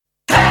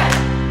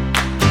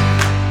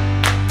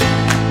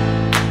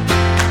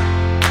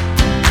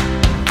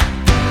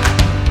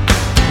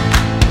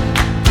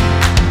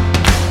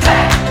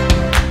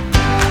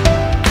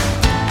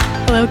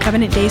Hello,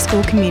 Covenant Day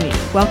School community.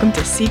 Welcome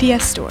to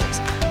CDS Stories,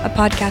 a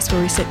podcast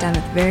where we sit down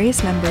with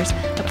various members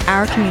of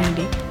our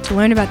community to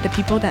learn about the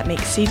people that make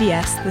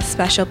CDS the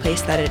special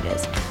place that it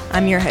is.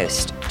 I'm your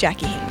host,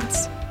 Jackie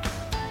Haynes.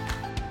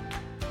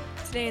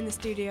 Today in the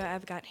studio,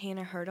 I've got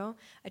Hannah Hertel,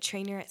 a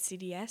trainer at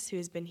CDS who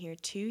has been here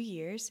 2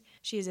 years.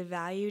 She is a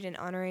valued and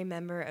honorary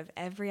member of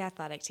every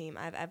athletic team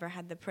I've ever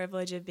had the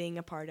privilege of being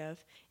a part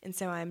of, and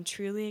so I'm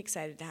truly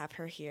excited to have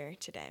her here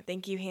today.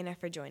 Thank you, Hannah,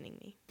 for joining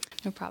me.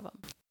 No problem.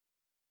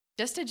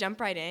 Just to jump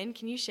right in,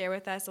 can you share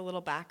with us a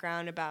little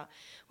background about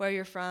where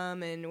you're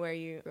from and where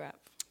you grew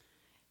up?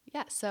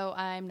 Yeah, so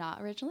I'm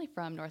not originally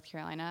from North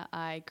Carolina.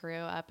 I grew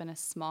up in a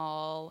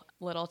small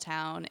little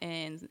town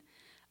in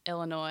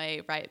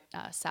Illinois, right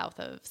south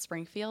of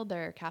Springfield,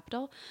 their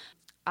capital.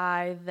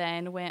 I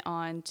then went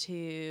on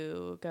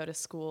to go to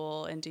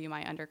school and do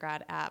my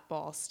undergrad at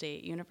Ball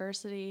State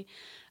University.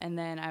 And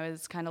then I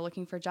was kind of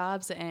looking for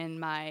jobs, and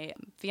my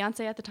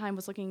fiance at the time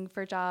was looking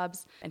for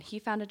jobs, and he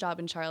found a job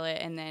in Charlotte,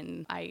 and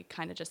then I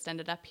kind of just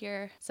ended up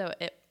here. So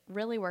it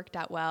really worked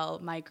out well.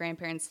 My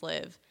grandparents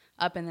live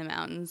up in the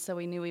mountains, so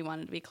we knew we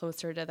wanted to be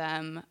closer to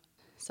them.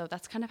 So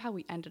that's kind of how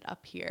we ended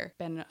up here.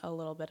 Been a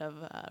little bit of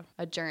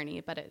a journey,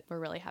 but we're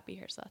really happy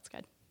here, so that's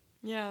good.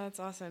 Yeah, that's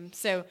awesome.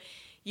 So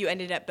you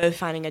ended up both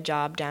finding a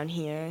job down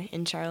here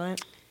in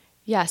Charlotte?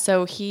 Yeah,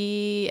 so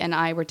he and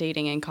I were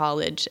dating in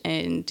college,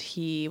 and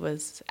he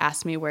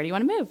asked me, where do you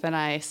want to move? And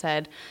I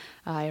said,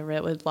 I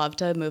would love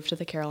to move to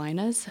the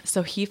Carolinas.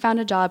 So he found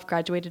a job,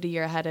 graduated a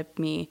year ahead of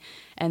me,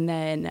 and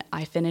then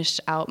I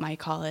finished out my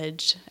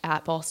college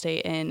at Ball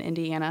State in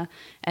Indiana,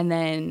 and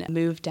then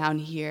moved down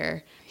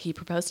here. He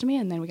proposed to me,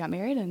 and then we got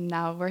married, and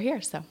now we're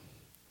here, so.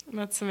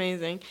 That's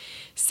amazing.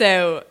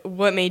 So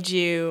what made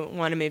you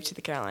want to move to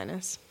the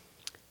Carolinas?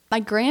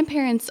 My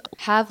grandparents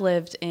have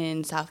lived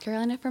in South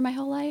Carolina for my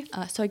whole life.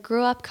 So I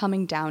grew up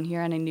coming down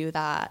here, and I knew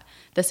that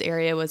this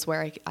area was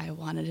where I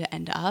wanted to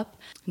end up.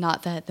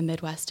 Not that the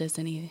Midwest is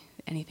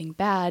anything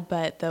bad,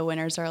 but the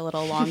winters are a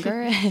little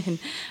longer, and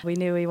we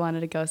knew we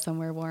wanted to go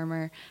somewhere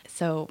warmer.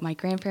 So my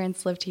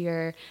grandparents lived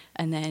here,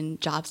 and then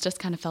jobs just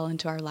kind of fell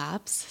into our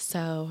laps.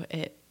 So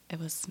it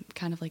was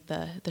kind of like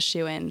the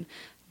shoe-in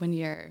when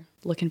you're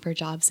looking for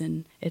jobs,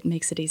 and it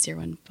makes it easier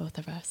when both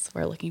of us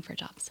were looking for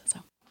jobs.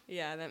 So.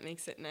 Yeah, that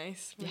makes it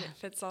nice when it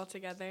fits all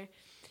together.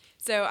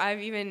 So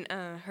I've even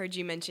heard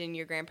you mention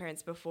your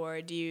grandparents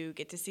before. Do you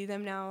get to see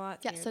them now a lot?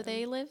 Yeah, so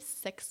they live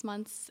 6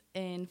 months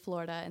in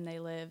Florida, and they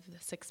live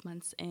 6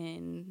 months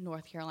in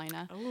North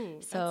Carolina. Oh,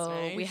 that's so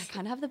nice. We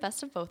kind of have the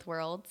best of both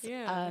worlds.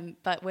 Yeah.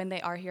 But when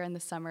they are here in the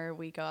summer,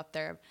 we go up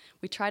there.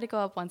 We try to go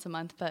up once a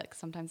month, but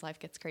sometimes life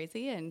gets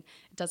crazy, and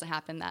it doesn't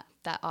happen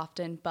that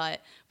often. But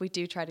we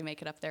do try to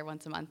make it up there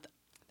once a month.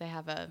 They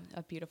have a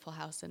beautiful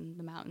house in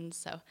the mountains,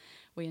 so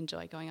we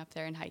enjoy going up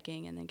there and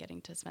hiking and then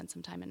getting to spend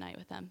some time at night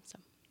with them. So.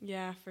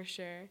 Yeah, for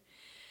sure.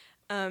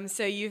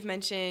 So you've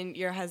mentioned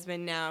your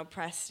husband now,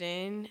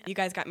 Preston. You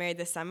guys got married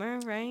this summer,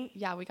 right?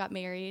 Yeah, we got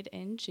married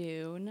in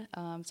June,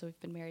 so we've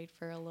been married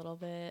for a little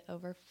bit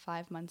over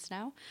 5 months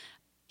now.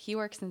 He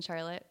works in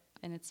Charlotte,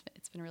 and it's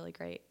been really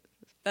great.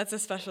 That's a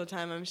special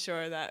time, I'm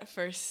sure, that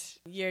first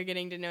year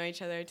getting to know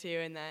each other, too,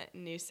 in that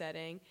new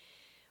setting.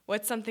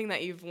 What's something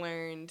that you've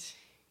learned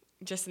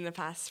just in the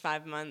past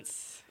 5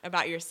 months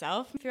about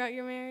yourself throughout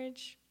your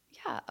marriage?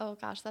 Yeah. Oh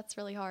gosh, that's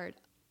really hard.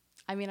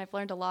 I mean, I've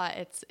learned a lot.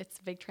 It's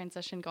a big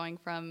transition going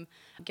from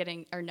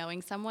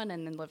knowing someone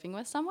and then living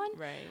with someone.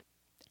 Right.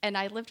 And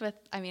I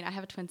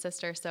have a twin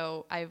sister,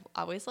 so I've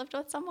always lived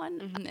with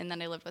someone, and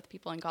then I lived with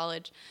people in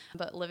college.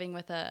 But living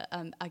with a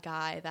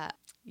guy that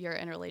you're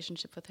in a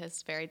relationship with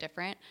is very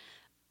different.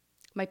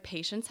 My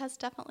patience has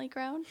definitely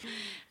grown,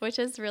 which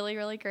is really,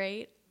 really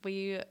great.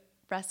 We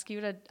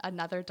rescued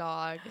another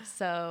dog,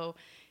 so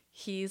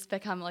he's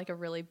become like a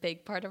really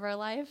big part of our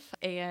life,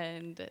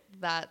 and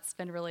that's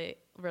been really,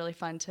 really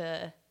fun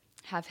to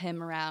have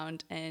him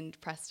around,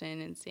 and Preston,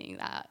 and seeing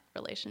that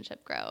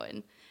relationship grow,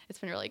 and it's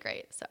been really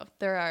great. So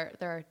there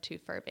are 2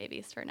 fur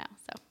babies for now.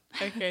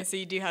 So Okay, so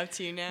you do have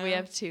 2 now? We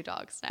have 2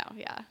 dogs now.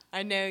 Yeah.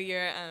 I know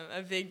you're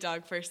a big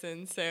dog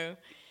person, so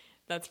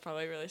that's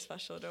probably really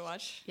special to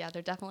watch. Yeah,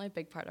 they're definitely a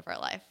big part of our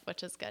life,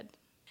 which is good.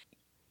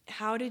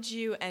 How did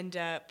you end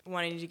up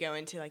wanting to go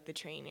into like the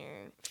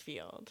trainer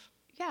field?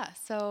 Yeah,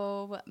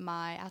 so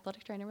my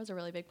athletic trainer was a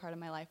really big part of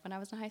my life when I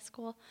was in high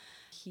school.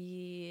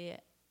 He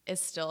is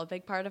still a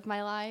big part of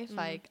my life.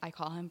 I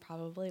call him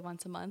probably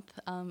once a month,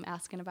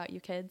 asking about you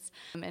kids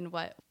and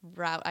what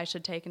route I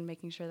should take and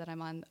making sure that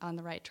I'm on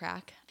the right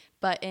track.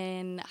 But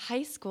in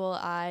high school,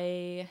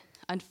 I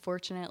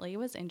unfortunately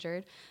was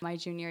injured my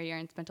junior year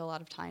and spent a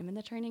lot of time in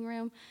the training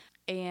room.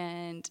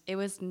 And it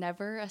was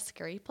never a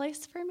scary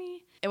place for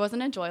me. It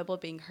wasn't enjoyable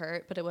being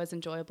hurt, but it was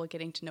enjoyable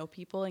getting to know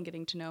people and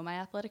getting to know my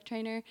athletic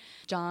trainer.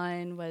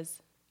 John was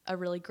a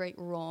really great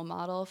role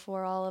model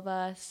for all of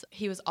us.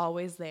 He was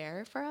always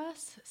there for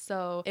us.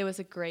 So it was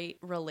a great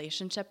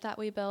relationship that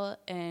we built.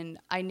 And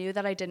I knew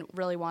that I didn't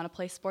really want to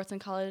play sports in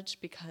college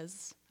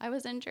because I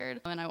was injured.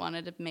 And I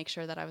wanted to make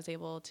sure that I was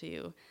able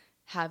to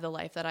have the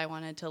life that I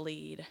wanted to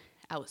lead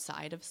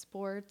outside of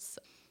sports.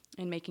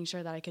 and making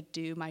sure that I could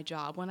do my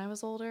job when I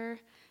was older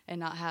and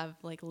not have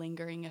like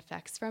lingering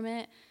effects from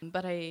it.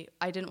 But I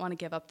didn't want to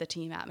give up the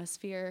team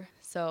atmosphere.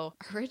 So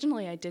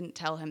originally I didn't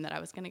tell him that I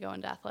was going to go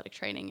into athletic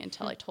training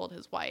until I told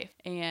his wife.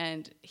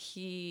 And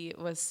he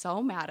was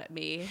so mad at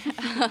me,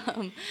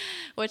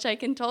 which I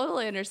can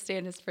totally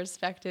understand his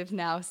perspective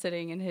now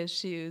sitting in his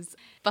shoes.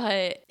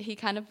 But he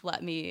kind of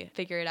let me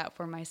figure it out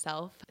for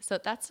myself. So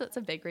that's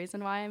a big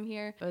reason why I'm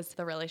here, was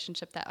the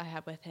relationship that I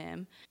had with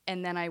him.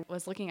 And then I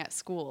was looking at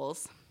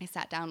schools. I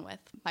sat down with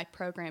my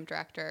program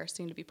director,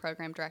 soon to be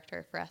program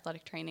director for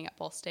athletic training at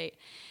Ball State,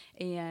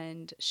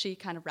 and she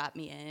kind of wrapped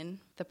me in.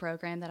 The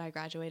program that I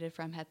graduated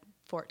from had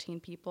 14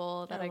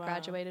 people that I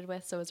graduated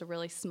with, so it was a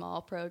really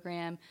small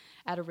program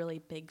at a really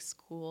big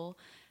school.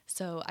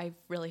 So I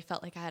really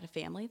felt like I had a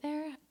family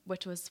there,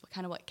 which was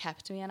kind of what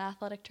kept me in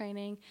athletic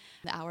training.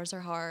 The hours are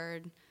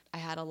hard. I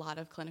had a lot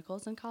of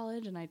clinicals in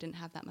college, and I didn't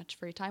have that much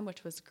free time,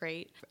 which was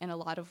great in a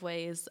lot of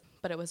ways,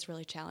 but it was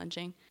really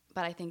challenging.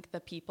 But I think the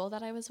people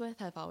that I was with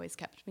have always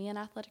kept me in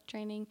athletic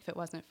training. If it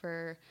wasn't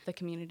for the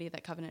community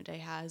that Covenant Day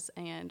has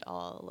and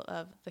all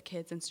of the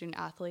kids and student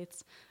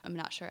athletes, I'm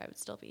not sure I would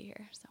still be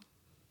here. So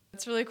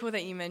It's really cool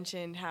that you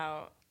mentioned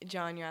how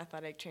John, your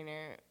athletic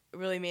trainer,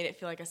 really made it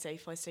feel like a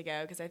safe place to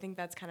go, because I think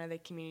that's kind of the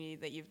community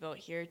that you've built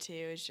here too.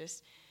 Is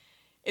just,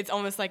 it's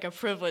almost like a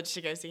privilege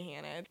to go see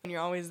Hannah, and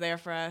you're always there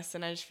for us.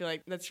 And I just feel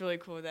like that's really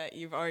cool that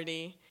you've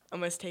already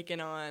almost taken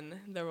on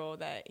the role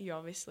that you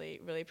obviously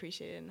really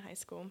appreciated in high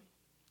school.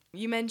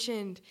 You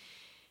mentioned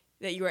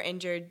that you were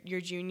injured your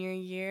junior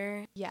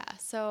year. yeah,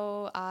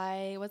 so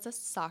I was a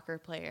soccer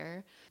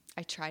player.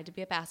 I tried to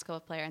be a basketball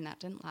player, and that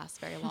didn't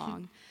last very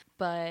long.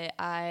 But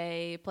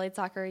I played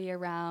soccer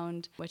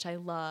year-round, which I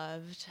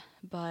loved.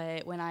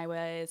 But when I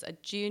was a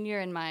junior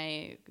in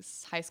my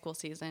high school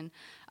season,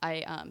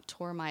 I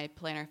tore my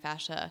plantar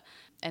fascia,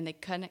 and they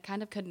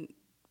couldn't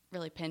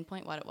really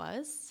pinpoint what it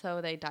was.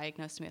 So they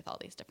diagnosed me with all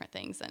these different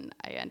things, and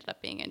I ended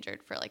up being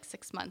injured for like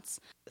 6 months.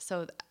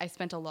 So I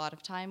spent a lot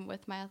of time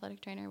with my athletic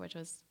trainer, which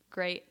was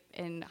great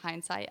in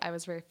hindsight. I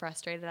was very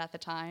frustrated at the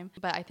time,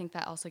 but I think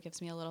that also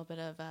gives me a little bit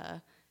of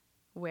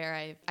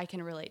where I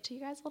can relate to you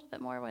guys a little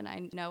bit more when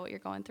I know what you're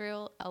going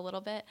through a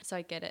little bit. So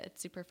I get it.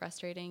 It's super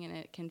frustrating, and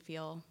it can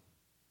feel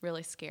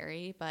really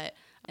scary, but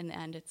in the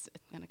end, it's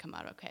going to come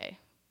out okay.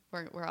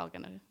 We're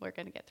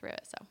gonna get through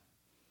it. So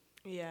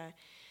Yeah.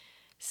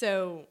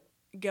 So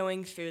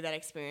going through that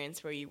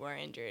experience where you were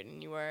injured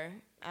and you were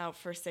out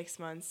for 6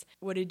 months,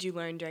 what did you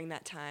learn during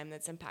that time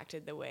that's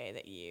impacted the way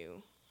that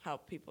you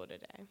help people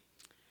today?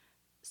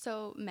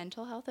 So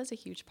mental health is a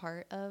huge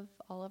part of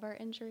all of our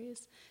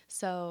injuries.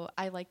 So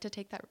I like to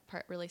take that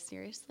part really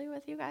seriously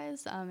with you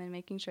guys, and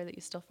making sure that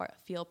you still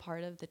feel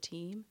part of the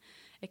team.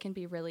 It can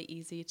be really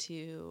easy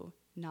to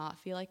not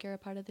feel like you're a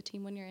part of the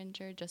team when you're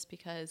injured, just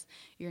because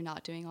you're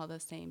not doing all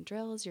those same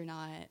drills. You're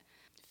not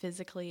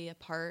physically a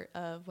part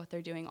of what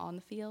they're doing on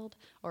the field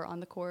or on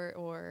the court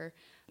or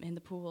in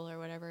the pool or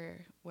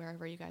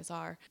wherever you guys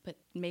are. But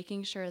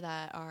making sure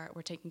that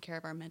we're taking care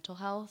of our mental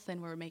health, and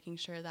we're making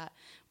sure that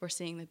we're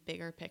seeing the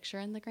bigger picture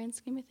in the grand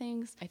scheme of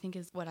things, I think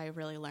is what I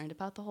really learned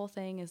about the whole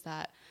thing, is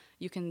that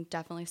you can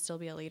definitely still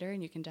be a leader,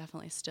 and you can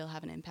definitely still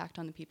have an impact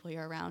on the people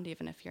you're around,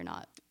 even if you're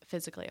not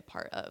physically a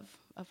part of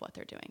what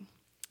they're doing.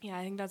 Yeah,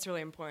 I think that's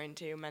really important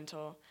too,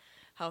 mental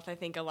health. I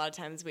think a lot of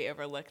times we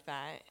overlook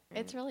that.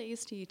 It's really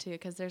easy to you too,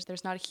 because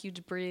there's not a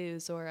huge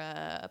bruise or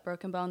a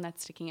broken bone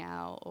that's sticking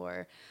out,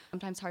 or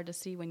sometimes hard to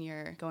see when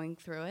you're going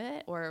through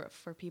it, or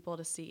for people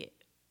to see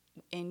it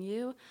in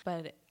you.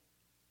 But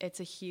it's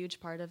a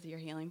huge part of your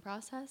healing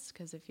process,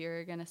 because if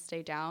you're going to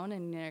stay down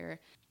and you're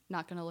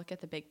not going to look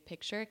at the big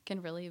picture, it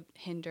can really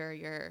hinder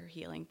your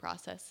healing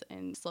process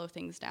and slow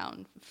things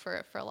down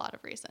for a lot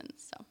of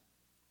reasons. So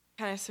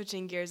Kind of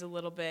switching gears a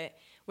little bit,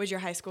 was your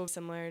high school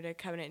similar to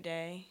Covenant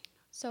Day?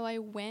 So I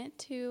went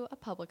to a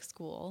public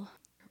school.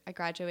 I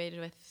graduated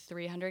with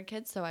 300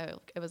 kids, so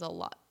it was a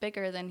lot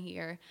bigger than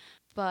here.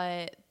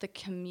 But the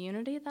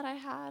community that I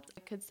had,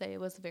 I could say,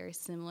 was very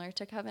similar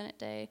to Covenant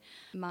Day.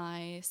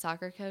 My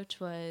soccer coach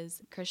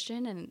was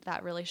Christian, and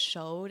that really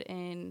showed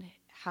in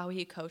how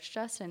he coached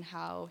us and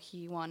how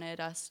he wanted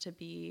us to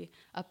be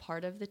a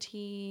part of the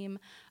team.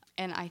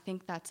 And I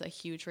think that's a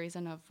huge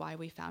reason of why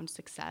we found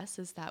success,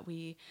 is that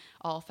we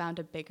all found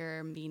a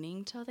bigger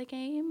meaning to the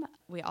game.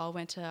 We all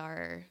went to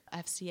our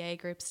FCA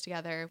groups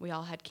together. We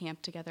all had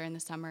camp together in the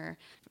summer,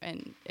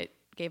 and it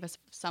gave us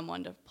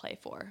someone to play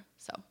for.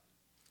 So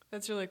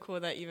That's really cool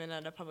that even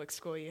at a public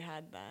school you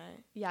had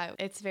that. yeah,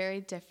 it's very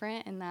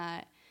different in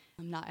that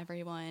not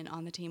everyone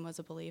on the team was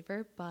a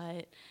believer,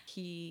 but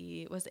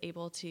he was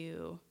able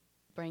to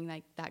bring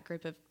that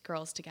group of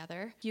girls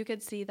together. You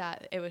could see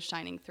that it was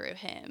shining through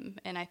him,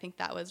 and I think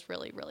that was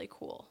really, really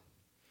cool.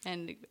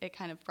 And it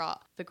kind of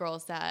brought the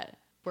girls that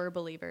were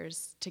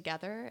believers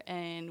together,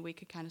 and we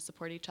could kind of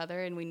support each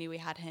other, and we knew we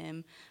had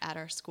him at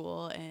our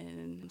school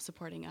and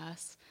supporting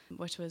us,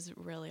 which was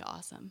really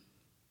awesome.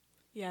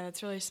 Yeah,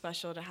 that's really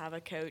special to have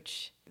a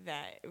coach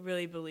that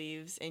really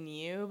believes in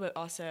you, but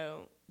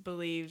also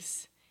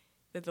believes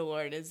that the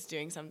Lord is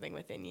doing something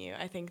within you.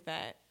 I think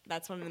that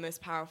that's one of the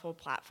most powerful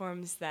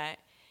platforms that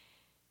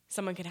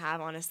someone could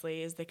have,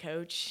 honestly, is the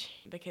coach,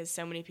 because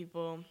so many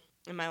people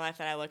in my life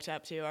that I looked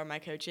up to are my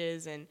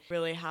coaches, and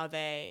really how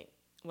they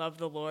love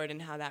the Lord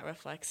and how that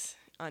reflects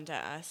onto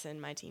us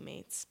and my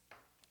teammates.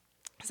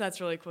 So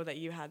that's really cool that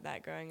you had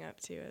that growing up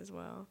too as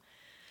well.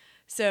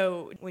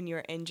 So when you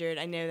were injured,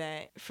 I know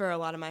that for a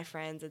lot of my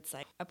friends, it's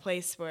like a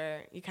place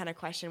where you kind of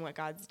question what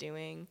God's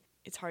doing.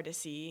 It's hard to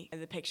see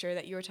the picture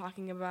that you were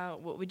talking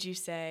about. What would you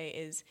say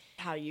is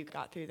how you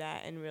got through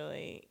that and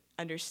really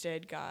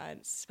understood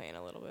God's plan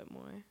a little bit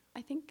more?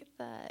 I think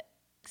that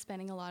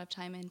spending a lot of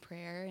time in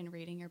prayer and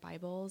reading your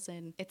Bibles,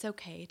 and it's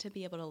okay to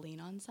be able to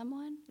lean on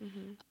someone.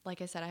 Mm-hmm.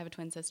 Like I said, I have a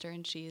twin sister,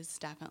 and she's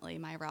definitely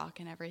my rock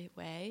in every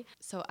way.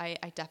 So I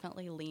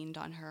definitely leaned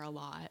on her a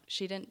lot.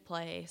 She didn't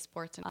play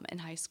sports in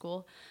high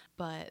school,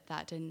 but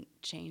that didn't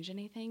change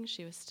anything.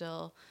 She was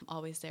still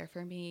always there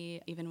for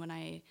me, even when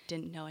I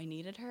didn't know I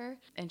needed her.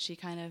 And she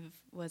kind of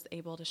was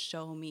able to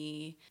show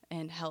me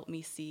and help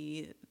me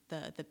see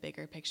the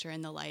bigger picture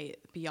and the light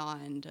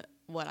beyond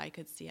what I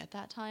could see at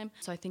that time.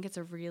 So I think it's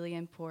a really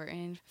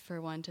important for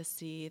one to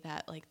see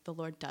that like the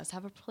Lord does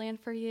have a plan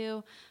for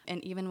you.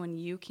 And even when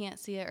you can't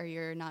see it or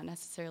you're not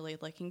necessarily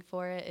looking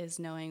for it, is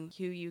knowing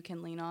who you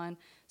can lean on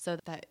so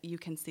that you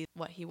can see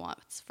what he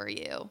wants for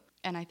you.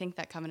 And I think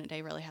that Covenant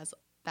Day really has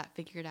that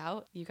figured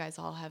out. You guys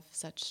all have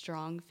such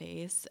strong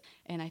faith.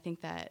 And I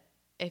think that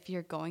if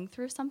you're going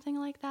through something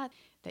like that,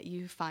 that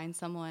you find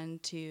someone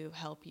to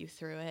help you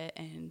through it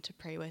and to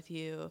pray with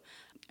you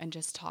and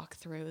just talk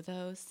through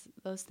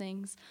those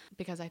things,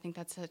 because I think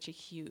that's such a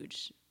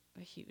huge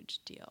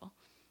deal.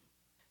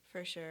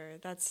 For sure.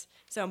 That's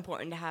so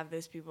important to have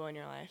those people in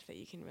your life that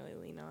you can really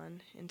lean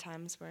on in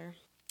times where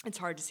it's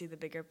hard to see the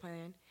bigger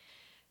plan.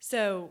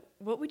 So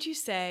what would you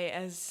say,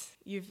 as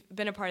you've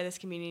been a part of this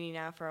community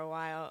now for a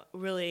while,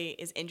 really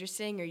is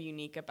interesting or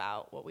unique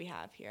about what we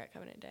have here at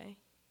Covenant Day?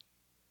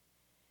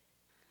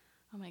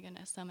 Oh my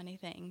goodness, so many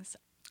things.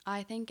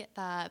 I think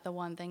that the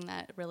one thing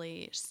that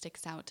really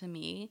sticks out to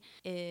me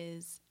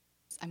is,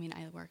 I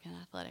work in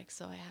athletics,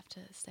 so I have to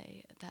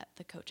say that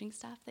the coaching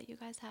staff that you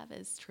guys have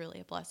is truly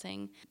a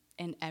blessing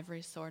in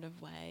every sort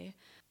of way.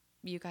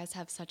 You guys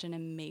have such an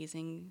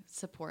amazing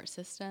support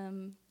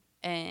system,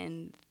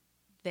 and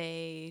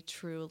they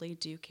truly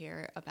do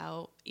care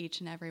about each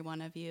and every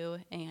one of you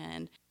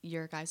and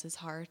your guys'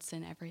 hearts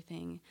and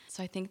everything.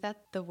 So I think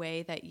that the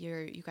way that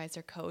you guys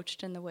are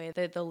coached and the way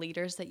that the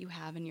leaders that you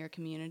have in your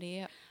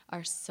community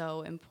are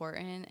so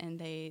important, and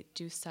they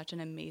do such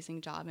an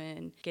amazing job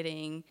in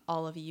getting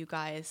all of you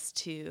guys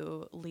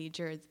to lead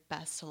your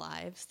best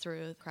lives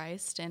through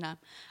Christ. And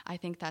I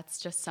think that's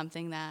just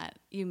something that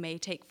you may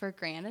take for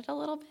granted a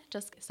little bit.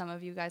 Just some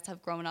of you guys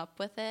have grown up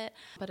with it,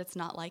 but it's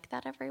not like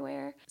that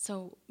everywhere.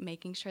 So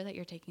making sure that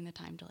you're taking the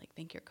time to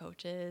thank your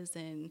coaches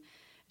and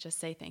just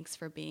say thanks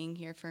for being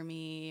here for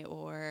me,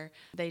 or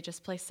they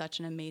just play such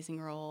an amazing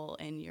role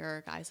in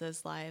your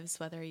guys' lives,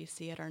 whether you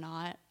see it or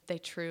not. They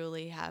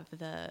truly have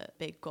the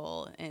big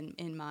goal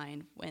in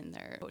mind when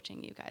they're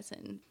coaching you guys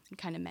and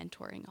kind of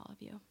mentoring all of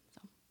you.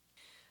 So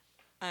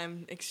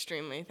I'm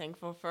extremely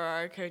thankful for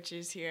our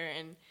coaches here,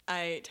 and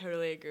I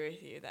totally agree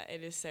with you that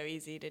it is so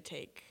easy to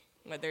take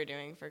what they're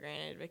doing for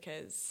granted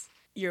because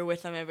you're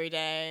with them every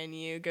day and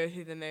you go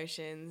through the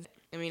motions.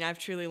 I've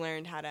truly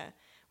learned how to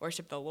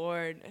worship the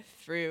Lord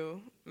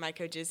through my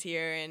coaches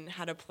here and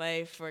how to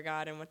play for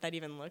God and what that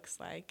even looks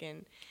like.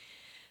 And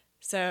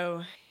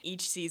so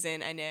each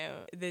season, I know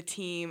the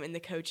team and the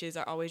coaches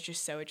are always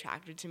just so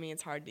attracted to me.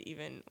 It's hard to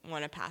even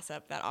want to pass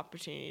up that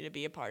opportunity to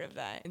be a part of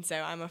that. And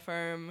so I'm a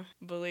firm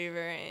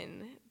believer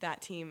in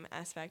that team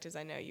aspect, as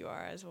I know you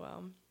are as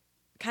well.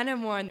 Kind of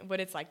more on what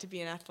it's like to be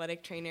an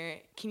athletic trainer.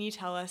 Can you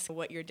tell us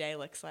what your day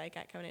looks like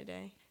at Covenant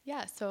Day?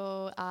 Yeah,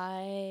 so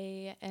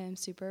I am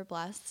super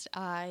blessed.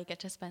 I get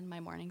to spend my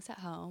mornings at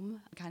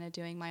home, kind of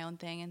doing my own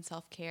thing and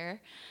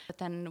self-care. But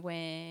then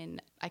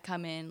when I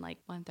come in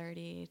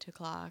 1:30, 2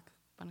 o'clock,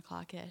 1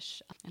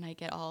 o'clock-ish, and I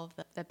get all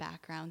of the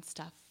background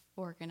stuff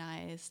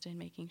organized and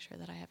making sure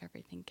that I have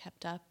everything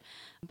kept up.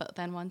 But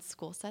then once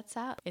school sets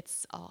out,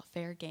 it's all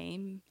fair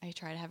game. I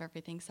try to have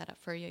everything set up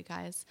for you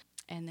guys.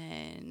 And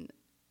then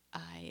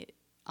I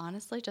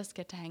honestly just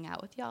get to hang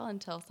out with y'all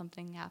until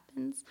something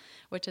happens,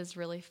 which is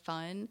really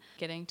fun,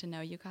 getting to know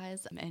you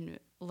guys and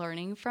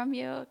learning from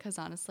you, because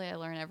honestly I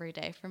learn every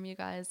day from you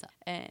guys,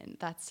 and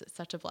that's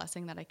such a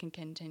blessing that I can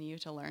continue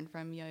to learn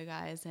from you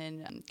guys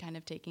and kind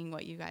of taking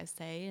what you guys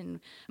say and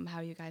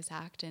how you guys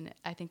act. And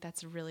I think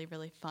that's really,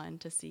 really fun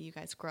to see you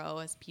guys grow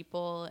as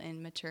people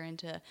and mature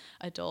into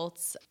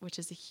adults, which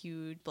is a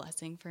huge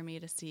blessing for me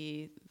to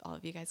see all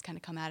of you guys kind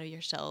of come out of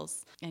your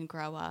shells and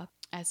grow up.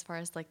 As far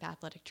as the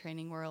athletic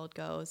training world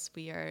goes,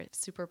 we are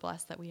super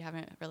blessed that we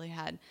haven't really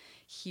had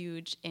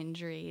huge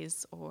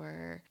injuries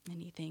or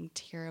anything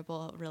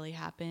terrible really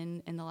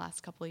happen in the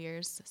last couple of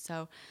years.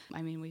 So,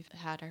 we've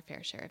had our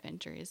fair share of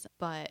injuries,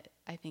 but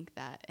I think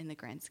that in the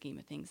grand scheme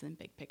of things, in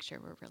big picture,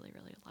 we're really,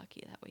 really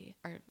lucky that we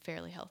are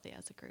fairly healthy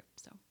as a group.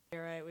 So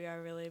You're right. We are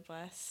really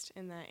blessed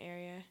in that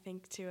area, I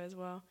think, too, as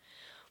well.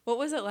 What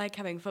was it like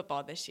having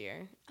football this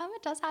year?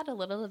 It does add a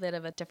little bit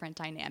of a different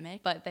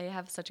dynamic, but they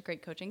have such a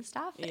great coaching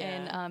staff,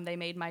 and they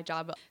made my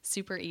job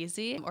super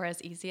easy, or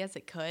as easy as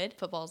it could.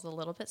 Football is a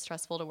little bit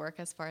stressful to work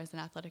as far as an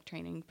athletic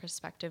training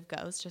perspective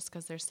goes, just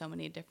because there's so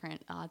many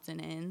different odds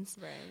and ends,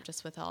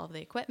 just with all of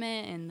the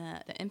equipment and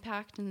the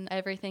impact and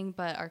everything.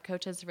 But our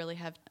coaches really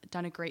have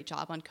done a great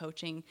job on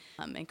coaching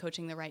and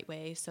coaching the right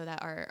way so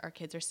that our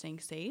kids are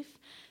staying safe.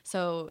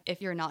 So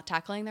if you're not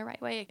tackling the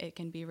right way, it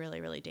can be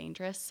really, really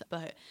dangerous.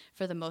 But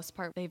for the most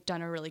part, they've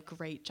done a really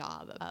great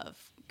job of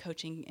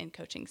coaching and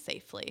coaching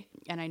safely.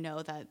 And I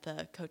know that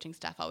the coaching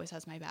staff always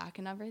has my back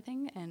and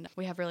everything. And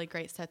we have really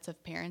great sets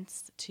of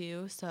parents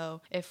too.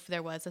 So if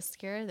there was a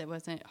scare, that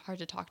wasn't hard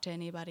to talk to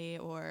anybody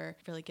or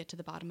really get to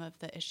the bottom of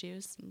the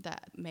issues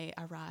that may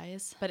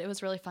arise. But it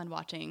was really fun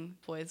watching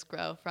boys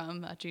grow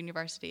from a junior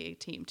varsity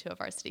team to a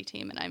varsity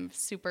team. And I'm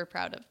super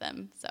proud of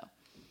them. So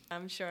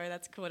I'm sure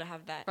that's cool to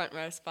have that front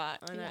row spot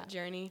on that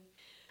journey.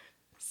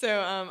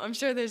 So I'm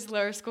sure there's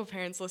lower school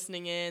parents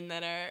listening in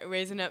that are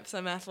raising up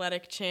some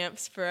athletic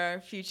champs for our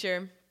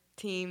future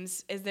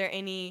teams. Is there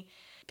any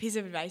piece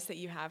of advice that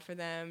you have for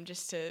them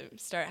just to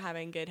start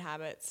having good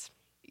habits?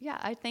 Yeah,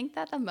 I think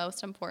that the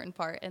most important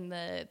part and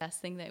the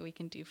best thing that we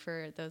can do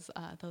for those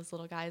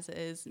little guys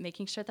is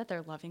making sure that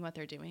they're loving what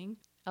they're doing.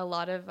 A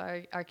lot of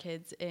our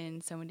kids in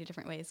so many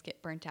different ways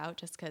get burnt out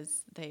just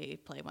because they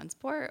play one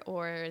sport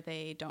or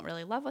they don't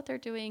really love what they're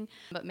doing.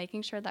 But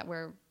making sure that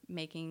we're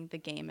making the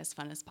game as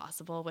fun as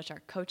possible, which our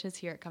coaches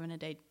here at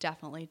Covenant Day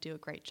definitely do a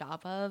great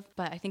job of.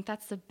 But I think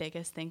that's the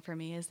biggest thing for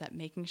me, is that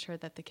making sure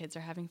that the kids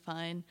are having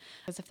fun.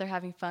 Because if they're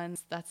having fun,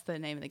 that's the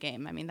name of the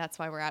game. I mean, that's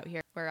why we're out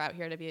here. We're out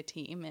here to be a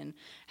team and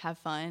have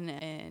fun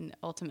and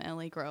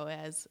ultimately grow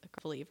as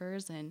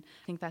believers. And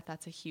I think that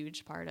that's a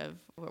huge part of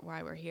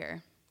why we're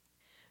here.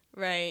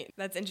 Right.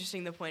 That's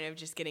interesting, the point of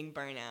just getting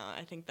burnout.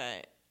 I think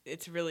that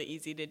it's really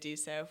easy to do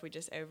so if we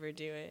just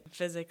overdo it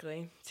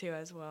physically too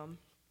as well.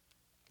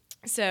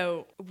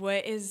 So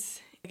what is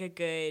like a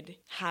good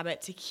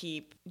habit to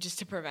keep just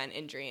to prevent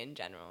injury in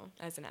general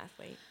as an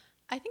athlete?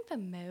 I think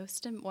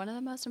one of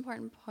the most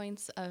important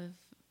points of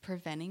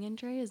preventing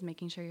injury is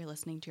making sure you're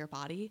listening to your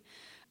body.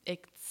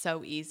 It's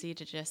so easy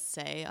to just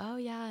say, oh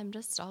yeah, I'm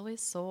just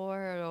always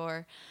sore,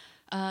 or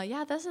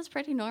yeah, this is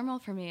pretty normal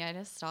for me. I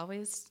just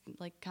always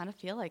kind of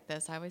feel like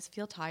this. I always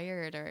feel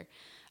tired, or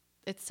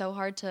it's so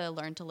hard to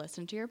learn to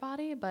listen to your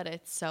body, but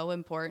it's so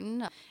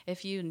important.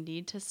 If you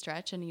need to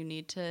stretch and you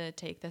need to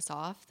take this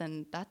off,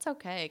 then that's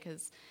okay.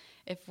 Because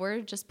if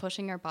we're just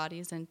pushing our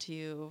bodies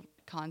into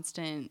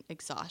constant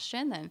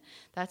exhaustion, then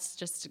that's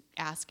just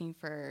asking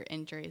for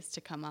injuries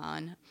to come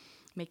on.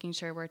 Making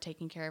sure we're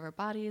taking care of our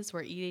bodies,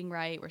 we're eating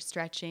right, we're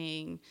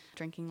stretching,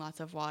 drinking lots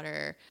of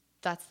water.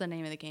 That's the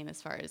name of the game as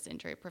far as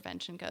injury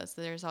prevention goes.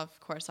 There's, of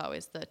course,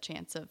 always the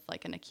chance of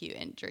an acute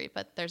injury,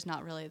 but there's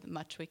not really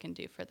much we can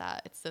do for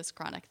that. It's those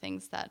chronic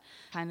things that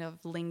kind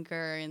of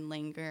linger and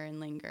linger and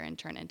linger and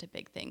turn into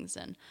big things.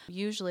 And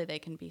usually they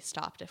can be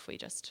stopped if we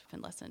just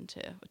can listen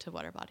to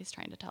what our body's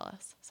trying to tell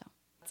us. So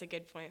that's a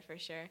good point for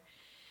sure.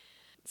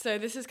 So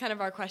this is kind of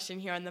our question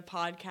here on the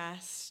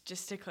podcast,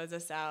 just to close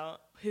us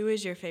out. Who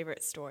is your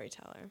favorite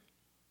storyteller?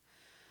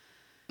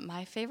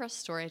 My favorite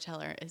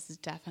storyteller is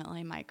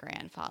definitely my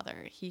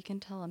grandfather. He can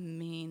tell a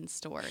mean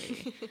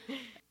story.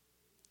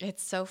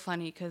 It's so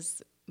funny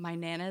because my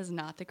Nana is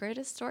not the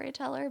greatest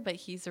storyteller, but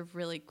he's a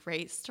really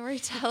great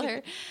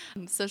storyteller.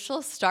 So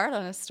she'll start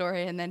on a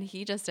story and then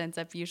he just ends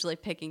up usually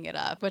picking it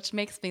up, which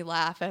makes me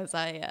laugh as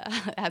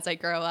I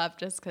grow up,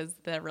 just because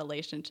the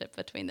relationship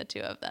between the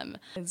two of them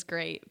is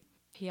great.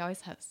 He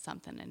always has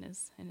something in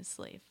his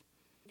sleeve.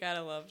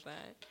 Gotta love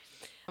that.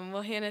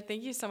 Well, Hannah,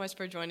 thank you so much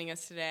for joining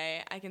us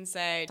today. I can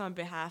say on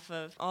behalf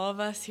of all of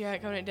us here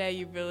at Covenant Day,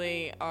 you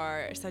really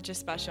are such a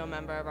special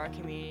member of our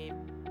community.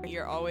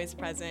 You're always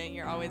present,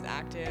 you're always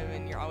active,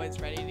 and you're always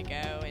ready to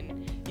go.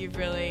 And you've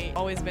really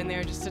always been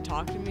there just to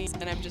talk to me.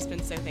 And I've just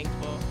been so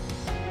thankful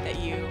that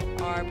you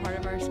are part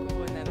of our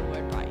school and that the Lord